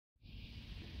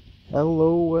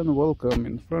Hello and welcome.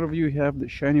 In front of you have the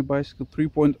Shiny Bicycle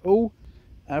 3.0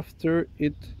 after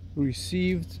it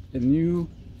received a new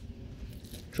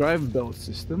drive belt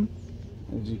system,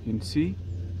 as you can see.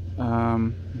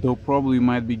 Though probably you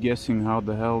might be guessing how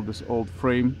the hell this old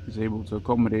frame is able to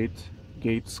accommodate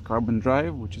Gates carbon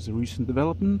drive, which is a recent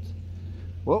development.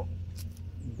 Well,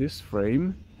 this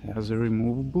frame has a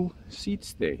removable seat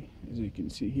stay. As you can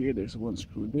see here, there's one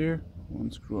screw there, one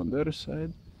screw on the other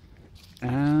side.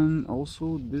 And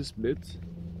also this bit,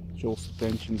 which also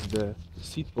tensions the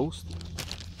seat post,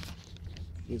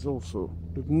 is also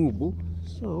removable.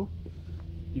 So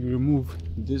you remove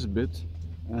this bit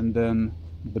and then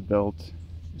the belt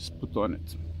is put on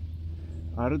it.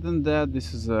 Other than that,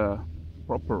 this is a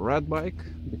proper rat bike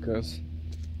because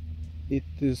it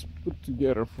is put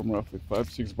together from roughly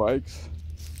 5-6 bikes.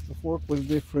 The fork was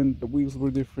different, the wheels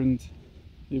were different,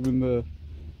 even the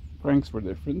cranks were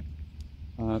different.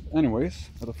 Anyways,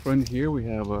 at the front here we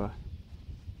have a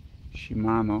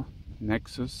Shimano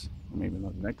Nexus, or maybe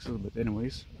not Nexus, but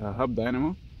anyways, a hub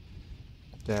dynamo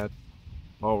that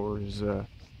powers a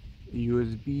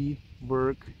USB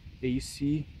work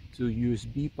AC to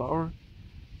USB power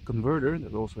converter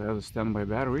that also has a standby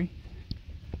battery,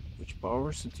 which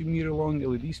powers a 2-meter long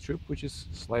LED strip, which is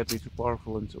slightly too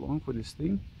powerful and too long for this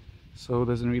thing, so it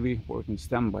doesn't really work in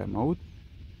standby mode.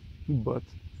 But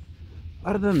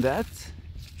other than that,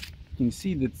 you can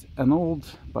see that an old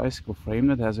bicycle frame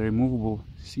that has a removable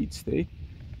seat stay,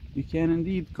 you can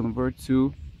indeed convert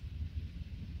to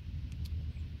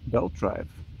belt drive.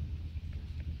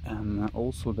 And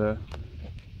also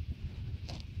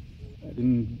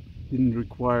didn't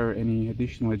require any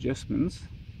additional adjustments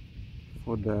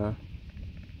for the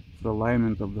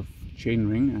alignment of the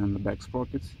chainring and the back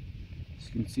sprockets. As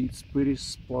you can see, it's pretty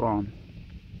spot on.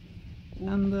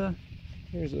 And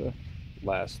here's a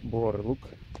last broader look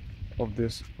of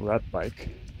this rat bike.